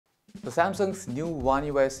The Samsung's new One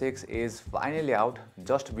UI 6 is finally out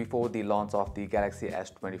just before the launch of the Galaxy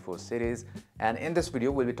S24 series, and in this video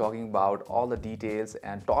we'll be talking about all the details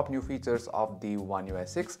and top new features of the One UI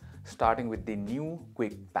 6, starting with the new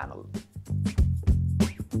Quick Panel.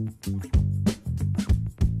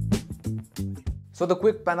 So the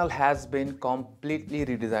Quick Panel has been completely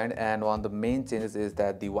redesigned, and one of the main changes is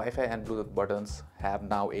that the Wi-Fi and Bluetooth buttons have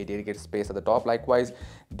now a dedicated space at the top. Likewise,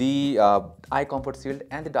 the eye comfort shield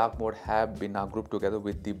and the dark mode have been now grouped together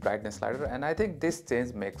with the brightness slider, and I think this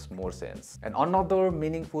change makes more sense. And another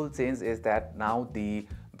meaningful change is that now the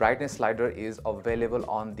brightness slider is available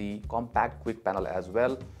on the compact Quick Panel as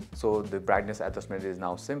well, so the brightness adjustment is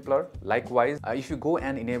now simpler. Likewise, if you go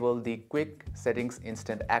and enable the quick settings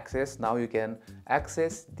instant access, now you can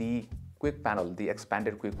access the Quick Panel, the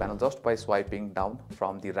expanded Quick Panel, just by swiping down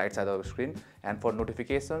from the right side of the screen, and for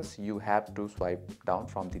notifications you have to swipe down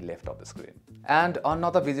from the left of the screen. And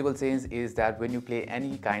another visible change is that when you play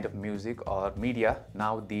any kind of music or media,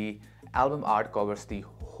 now the album art covers the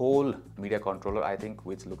whole media controller, I think,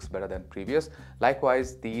 which looks better than previous.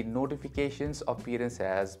 Likewise, the notifications appearance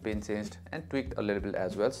has been changed and tweaked a little bit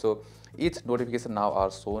as well, so each notification now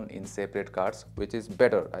are shown in separate cards, which is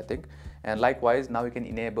better, I think. And likewise, now you can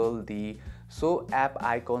enable the show app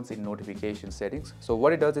icons in notification settings. So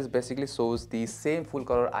what it does is basically shows the same full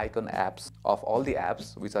color icon apps of all the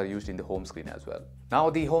apps which are used in the home screen as well. Now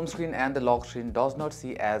the home screen and the lock screen does not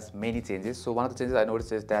see as many changes. So one of the changes I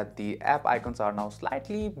noticed is that the app icons are now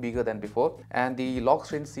slightly bigger than before, and the lock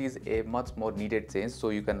screen sees a much more needed change, so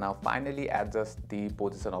you can now finally adjust the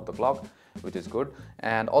position of the clock, which is good.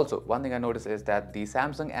 And also one thing I noticed is that the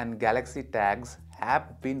Samsung and Galaxy tags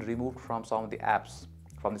have been removed from some of the apps,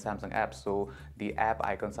 from the Samsung apps, so the app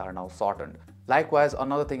icons are now shortened. Likewise,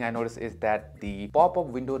 another thing I noticed is that the pop-up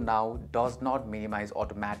window now does not minimize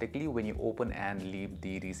automatically when you open and leave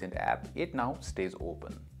the recent app. It now stays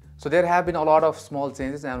open. So there have been a lot of small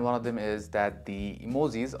changes, and one of them is that the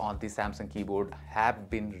emojis on the Samsung keyboard have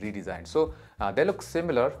been redesigned. So they look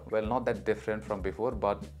similar, well, not that different from before,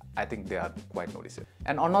 but I think they are quite noticeable.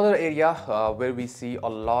 And another area where we see a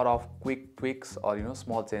lot of quick tweaks or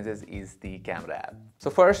small changes is the camera app.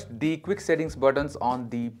 So first, the quick settings buttons on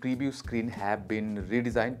the preview screen have been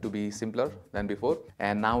redesigned to be simpler than before,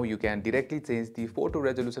 and now you can directly change the photo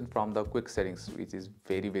resolution from the quick settings, which is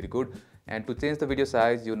very good. And to change the video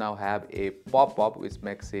size, you now have a pop-up which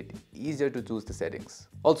makes it easier to choose the settings.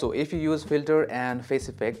 Also, if you use filter and face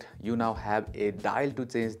effect, you now have a dial to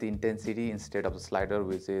change the intensity instead of the slider,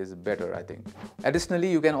 which is better, I think. Additionally,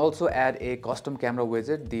 you can also add a custom camera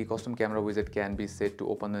widget. The custom camera widget can be set to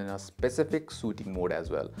open in a specific shooting mode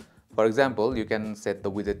as well. For example, you can set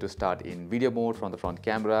the widget to start in video mode from the front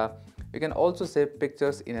camera. You can also save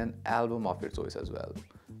pictures in an album of your choice as well.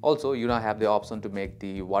 Also, you now have the option to make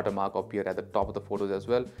the watermark appear at the top of the photos as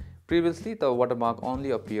well. Previously, the watermark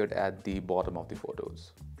only appeared at the bottom of the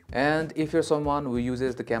photos. And if you're someone who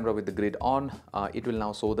uses the camera with the grid on, it will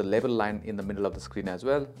now show the level line in the middle of the screen as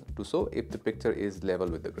well, to show if the picture is level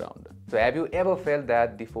with the ground. So have you ever felt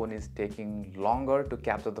that the phone is taking longer to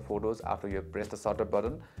capture the photos after you have pressed the shutter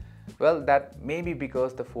button? Well, that may be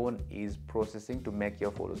because the phone is processing to make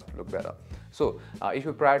your photos look better. So if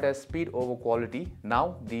you prioritize speed over quality,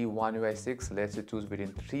 now the One UI 6 lets you choose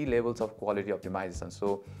between 3 levels of quality optimization.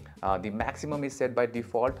 So the maximum is set by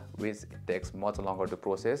default, which takes much longer to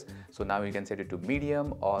process. So now you can set it to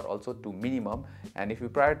medium or also to minimum. And if you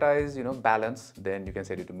prioritize balance, then you can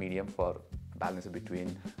set it to medium for balance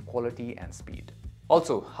between quality and speed.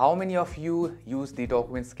 Also, how many of you use the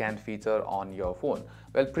document scan feature on your phone?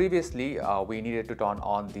 Well, previously we needed to turn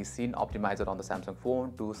on the scene optimizer on the Samsung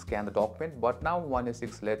phone to scan the document, but now One UI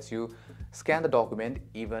 6 lets you scan the document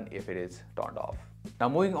even if it is turned off. Now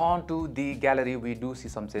moving on to the gallery, we do see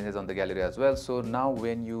some changes on the gallery as well. So now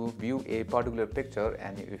when you view a particular picture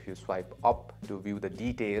and if you swipe up to view the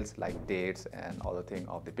details like dates and other thing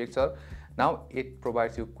of the picture, now it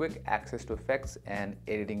provides you quick access to effects and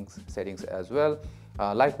editing settings as well.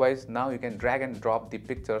 Likewise, now you can drag and drop the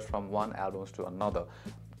pictures from one album to another.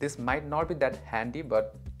 This might not be that handy,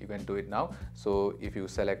 but you can do it now. So if you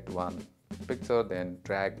select one picture, then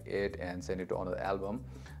drag it and send it to another album,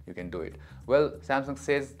 you can do it. Well, Samsung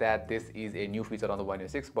says that this is a new feature on the One UI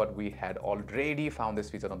 6, but we had already found this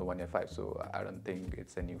feature on the One UI 5, so I don't think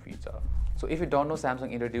it's a new feature. So if you don't know,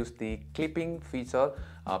 Samsung introduced the clipping feature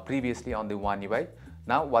previously on the One UI.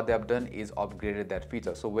 Now what they have done is upgraded that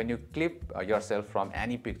feature. So when you clip yourself from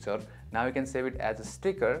any picture, now you can save it as a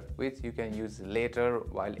sticker, which you can use later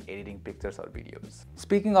while editing pictures or videos.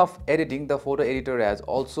 Speaking of editing, the photo editor has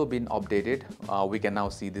also been updated. We can now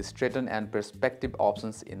see the straighten and perspective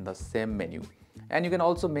options in the same menu. And you can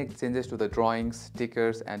also make changes to the drawings,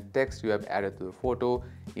 stickers and text you have added to the photo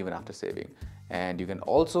even after saving. And you can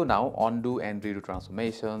also now undo and redo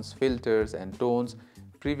transformations, filters and tones.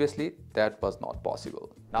 Previously, that was not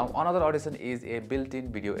possible. Now, another addition is a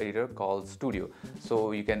built-in video editor called Studio.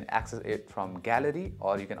 So you can access it from gallery,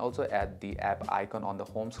 or you can also add the app icon on the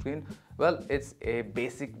home screen. Well, it's a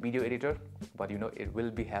basic video editor, but you know, it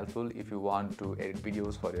will be helpful if you want to edit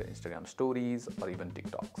videos for your Instagram stories or even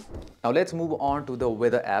TikToks. Now let's move on to the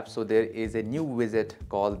weather app. So there is a new widget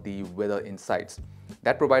called the Weather Insights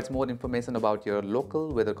that provides more information about your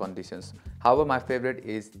local weather conditions. However, my favorite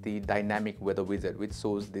is the dynamic weather widget, which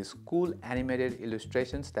shows these cool animated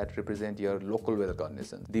illustrations that represent your local weather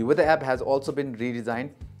conditions. The weather app has also been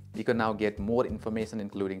redesigned. You can now get more information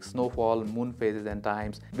including snowfall, moon phases and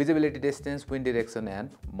times, visibility distance, wind direction and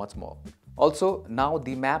much more. Also, now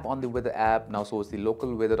the map on the weather app now shows the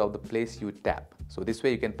local weather of the place you tap. So this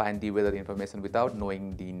way you can find the weather information without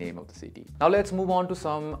knowing the name of the city. Now let's move on to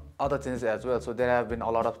some other changes as well. So there have been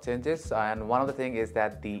a lot of changes, and one of the things is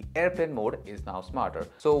that the airplane mode is now smarter.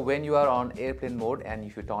 So when you are on airplane mode and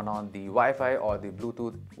if you turn on the Wi-Fi or the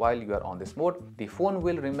Bluetooth while you are on this mode, the phone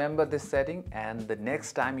will remember this setting, and the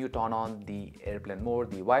next time you turn on the airplane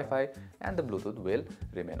mode, the Wi-Fi and the Bluetooth will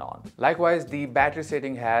remain on. Likewise, the battery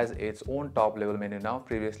setting has its own top level menu now.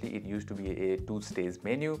 Previously it used to be a two-stage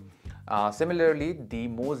menu. Similarly, the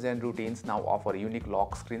modes and routines now offer unique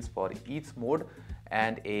lock screens for each mode,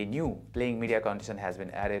 and a new playing media condition has been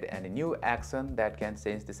added, and a new action that can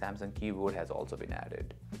change the Samsung keyboard has also been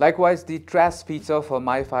added. Likewise, the trash feature for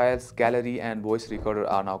My Files, Gallery and Voice Recorder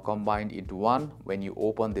are now combined into one. When you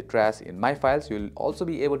open the trash in My Files, you'll also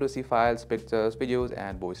be able to see files, pictures, videos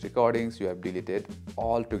and voice recordings you have deleted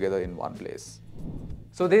all together in one place.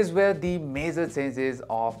 So these were the major changes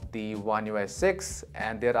of the One UI 6,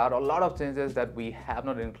 and there are a lot of changes that we have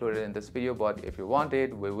not included in this video, but if you want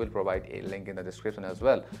it, we will provide a link in the description as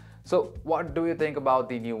well. So what do you think about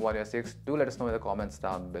the new One UI 6? Do let us know in the comments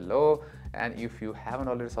down below, and if you haven't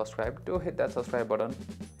already subscribed, do hit that subscribe button.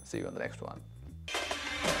 See you on the next one.